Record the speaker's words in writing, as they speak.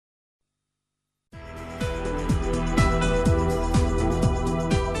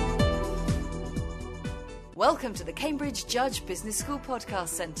Welcome to the Cambridge Judge Business School Podcast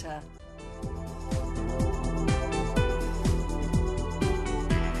Centre.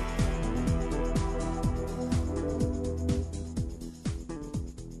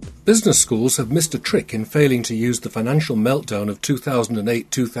 Business schools have missed a trick in failing to use the financial meltdown of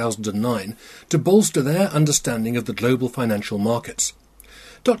 2008-2009 to bolster their understanding of the global financial markets.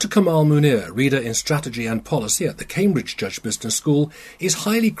 Dr. Kamal Munir, reader in strategy and policy at the Cambridge Judge Business School, is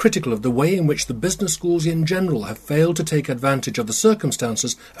highly critical of the way in which the business schools in general have failed to take advantage of the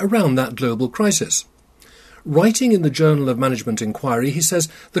circumstances around that global crisis. Writing in the Journal of Management Inquiry, he says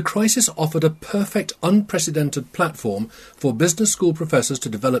the crisis offered a perfect, unprecedented platform for business school professors to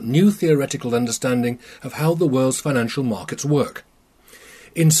develop new theoretical understanding of how the world's financial markets work.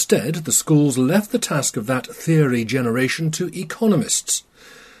 Instead, the schools left the task of that theory generation to economists.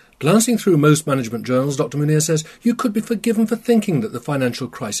 Glancing through most management journals, Dr. Munir says you could be forgiven for thinking that the financial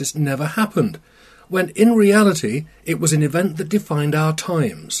crisis never happened, when in reality it was an event that defined our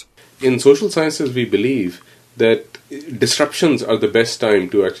times. In social sciences, we believe that disruptions are the best time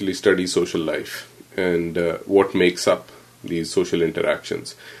to actually study social life and what makes up these social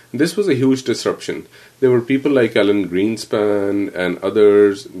interactions. This was a huge disruption. There were people like Alan Greenspan and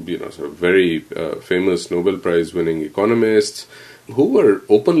others, sort of very famous Nobel Prize winning economists, who were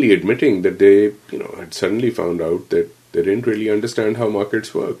openly admitting that they, had suddenly found out that they didn't really understand how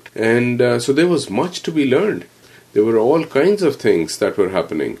markets worked. And so there was much to be learned. There were all kinds of things that were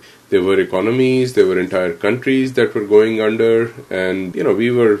happening. There were economies, there were entire countries that were going under, and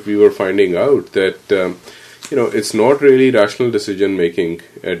we were finding out that it's not really rational decision making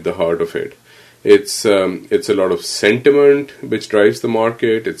at the heart of it. It's a lot of sentiment which drives the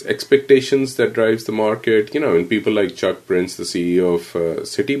market. It's expectations that drives the market. And people like Chuck Prince, the CEO of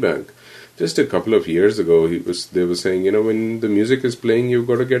Citibank, just a couple of years ago, they were saying, when the music is playing, you've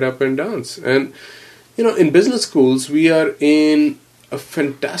got to get up and dance. And in business schools, we are in a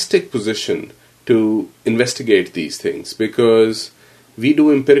fantastic position to investigate these things because we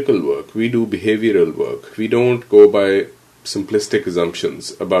do empirical work, we do behavioral work. We don't go by simplistic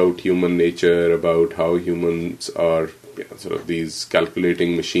assumptions about human nature, about how humans are sort of these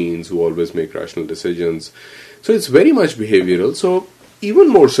calculating machines who always make rational decisions. So it's very much behavioral. So even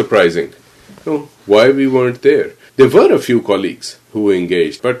more surprising, why we weren't there. There were a few colleagues who were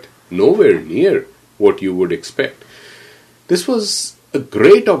engaged, but nowhere near what you would expect. This was a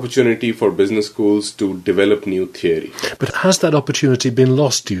great opportunity for business schools to develop new theory. But has that opportunity been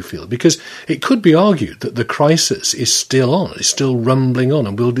lost, do you feel? Because it could be argued that the crisis is still on, is still rumbling on,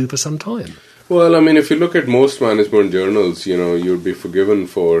 and will do for some time. Well, if you look at most management journals, you'd be forgiven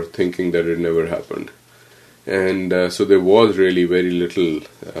for thinking that it never happened. And so there was really very little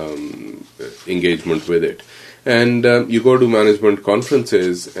engagement with it. And you go to management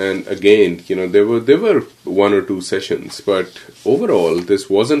conferences, and again, there were one or two sessions, but overall, this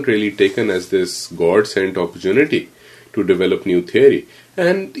wasn't really taken as this God-sent opportunity to develop new theory.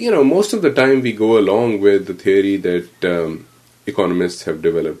 And most of the time, we go along with the theory that economists have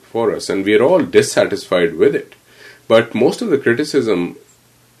developed for us, and we are all dissatisfied with it. But most of the criticism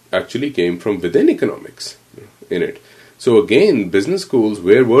actually came from within economics in it. So again, business schools,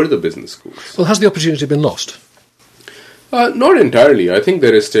 where were the business schools? Well, has the opportunity been lost? Not entirely. I think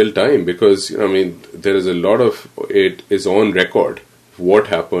there is still time because, there is a lot of it is on record. What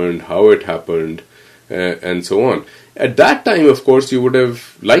happened, how it happened, and so on. At that time, of course, you would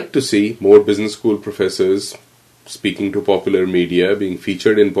have liked to see more business school professors speaking to popular media, being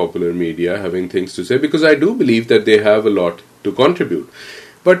featured in popular media, having things to say, because I do believe that they have a lot to contribute.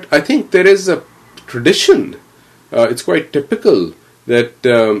 But I think there is a tradition. It's quite typical that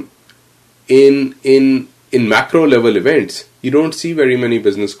in macro level events, you don't see very many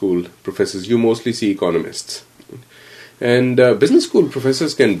business school professors. You mostly see economists. And business school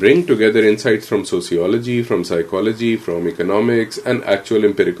professors can bring together insights from sociology, from psychology, from economics, and actual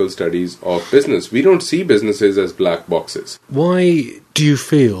empirical studies of business. We don't see businesses as black boxes. Why do you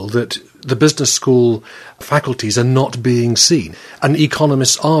feel that the business school faculties are not being seen and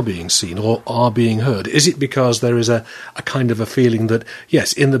economists are being seen or are being heard? Is it because there is a kind of a feeling that,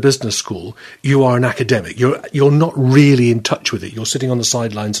 yes, in the business school, you are an academic. You're not really in touch with it. You're sitting on the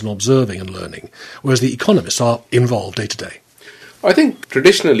sidelines and observing and learning, whereas the economists are involved day to day? I think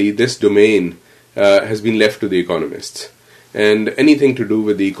traditionally this domain has been left to the economists. And anything to do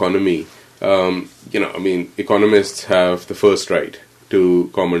with the economy, economists have the first right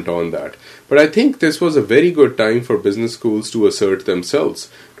to comment on that. But I think this was a very good time for business schools to assert themselves,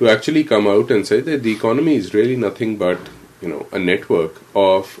 to actually come out and say that the economy is really nothing but a network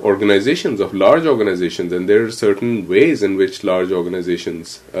of organizations, of large organizations, and there are certain ways in which large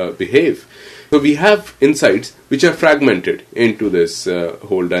organizations behave. So we have insights which are fragmented into this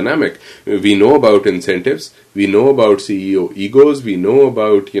whole dynamic. We know about incentives, we know about CEO egos, we know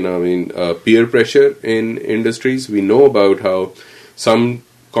about peer pressure in industries, we know about how some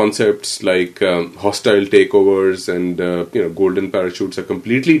concepts like hostile takeovers and golden parachutes are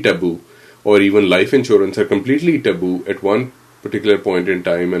completely taboo, or even life insurance are completely taboo at one particular point in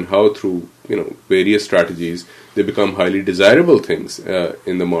time, and how through various strategies they become highly desirable things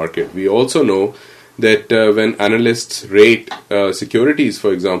in the market. We also know that when analysts rate securities,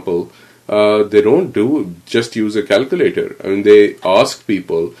 for example, they don't just use a calculator. I mean, they ask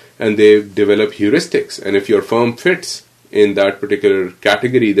people and they develop heuristics, and if your firm fits in that particular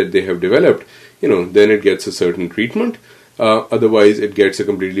category that they have developed, then it gets a certain treatment. Otherwise, it gets a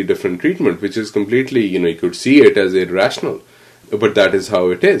completely different treatment, which is completely, you could see it as irrational. But that is how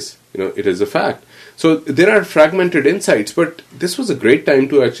it is. It is a fact. So there are fragmented insights, but this was a great time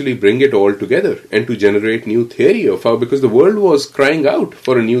to actually bring it all together and to generate new theory of how, because the world was crying out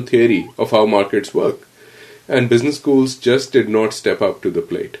for a new theory of how markets work. And business schools just did not step up to the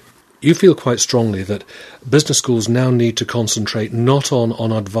plate. You feel quite strongly that business schools now need to concentrate not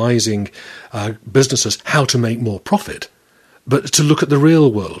on advising businesses how to make more profit, but to look at the real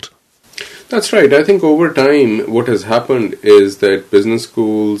world. That's right. I think over time what has happened is that business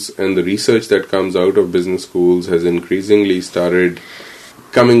schools and the research that comes out of business schools has increasingly started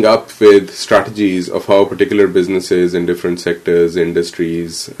coming up with strategies of how particular businesses in different sectors,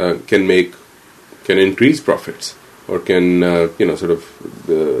 industries can increase profits, or can sort of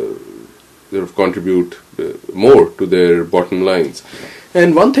contribute more to their bottom lines.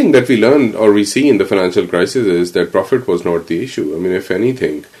 And one thing that we learned or we see in the financial crisis is that profit was not the issue. I mean, if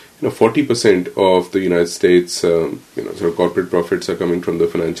anything, 40% of the United States sort of corporate profits are coming from the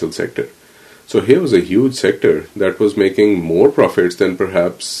financial sector. So here was a huge sector that was making more profits than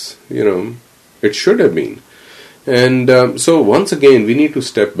perhaps it should have been. And so once again, we need to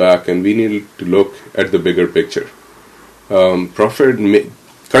step back and we need to look at the bigger picture.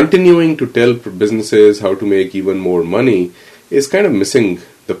 Continuing to tell businesses how to make even more money is kind of missing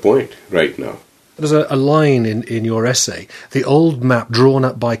the point right now. There's a line in your essay: the old map drawn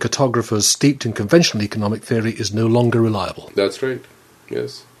up by cartographers steeped in conventional economic theory is no longer reliable. That's right,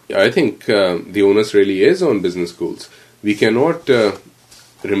 yes. I think the onus really is on business schools. We cannot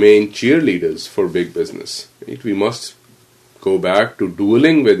remain cheerleaders for big business. Right? We must go back to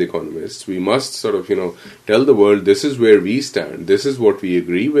dueling with economists. We must sort of, tell the world this is where we stand. This is what we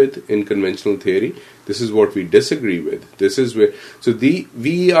agree with in conventional theory. This is what we disagree with. This is where... So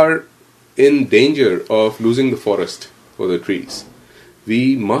we are in danger of losing the forest for the trees.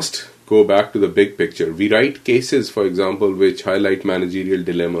 We must go back to the big picture. We write cases, for example, which highlight managerial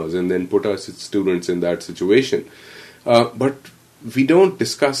dilemmas and then put our students in that situation. But we don't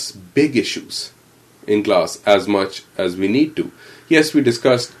discuss big issues in class as much as we need to. Yes, we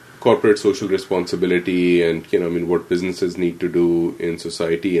discussed corporate social responsibility and what businesses need to do in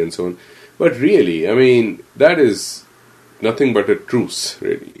society and so on. But really, that is nothing but a truce,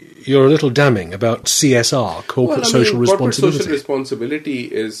 really. You're a little damning about CSR, corporate social responsibility. Corporate social responsibility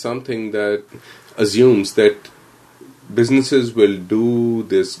is something that assumes that businesses will do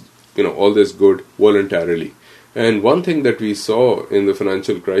this, all this good voluntarily. And one thing that we saw in the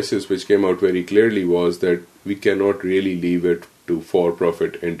financial crisis, which came out very clearly, was that we cannot really leave it to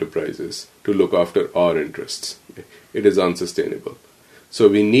for-profit enterprises to look after our interests. It is unsustainable. So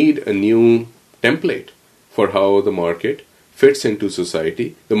we need a new template for how the market fits into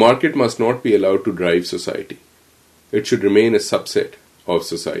society. The market must not be allowed to drive society. It should remain a subset of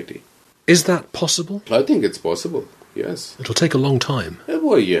society. Is that possible? I think it's possible. Yes. It'll take a long time.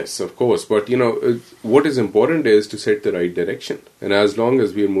 Well, yes, of course. But, what is important is to set the right direction. And as long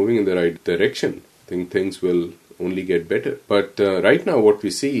as we are moving in the right direction, I think things will only get better. But right now what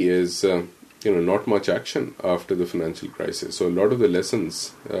we see is, not much action after the financial crisis. So a lot of the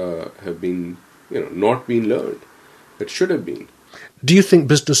lessons have been, not been learned that should have been. Do you think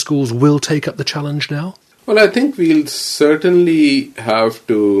business schools will take up the challenge now? Well, I think we'll certainly have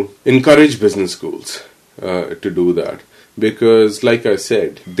to encourage business schools to do that, because like I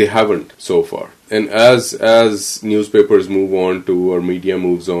said, they haven't so far. And as newspapers move on to, or media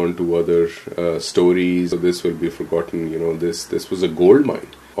moves on to other stories, this will be forgotten. This was a goldmine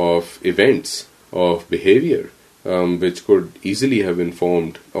of events, of behavior, which could easily have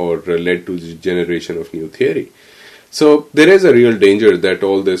informed or led to the generation of new theory. So there is a real danger that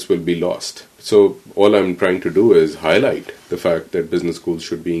all this will be lost. So all I'm trying to do is highlight the fact that business schools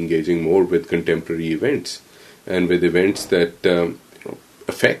should be engaging more with contemporary events and with events that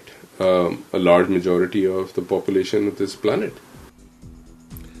affect a large majority of the population of this planet.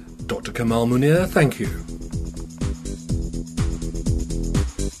 Dr. Kamal Munir, thank you.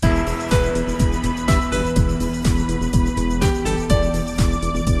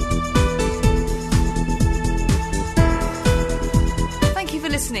 Thank you for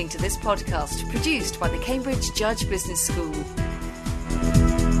listening to this podcast produced by the Cambridge Judge Business School.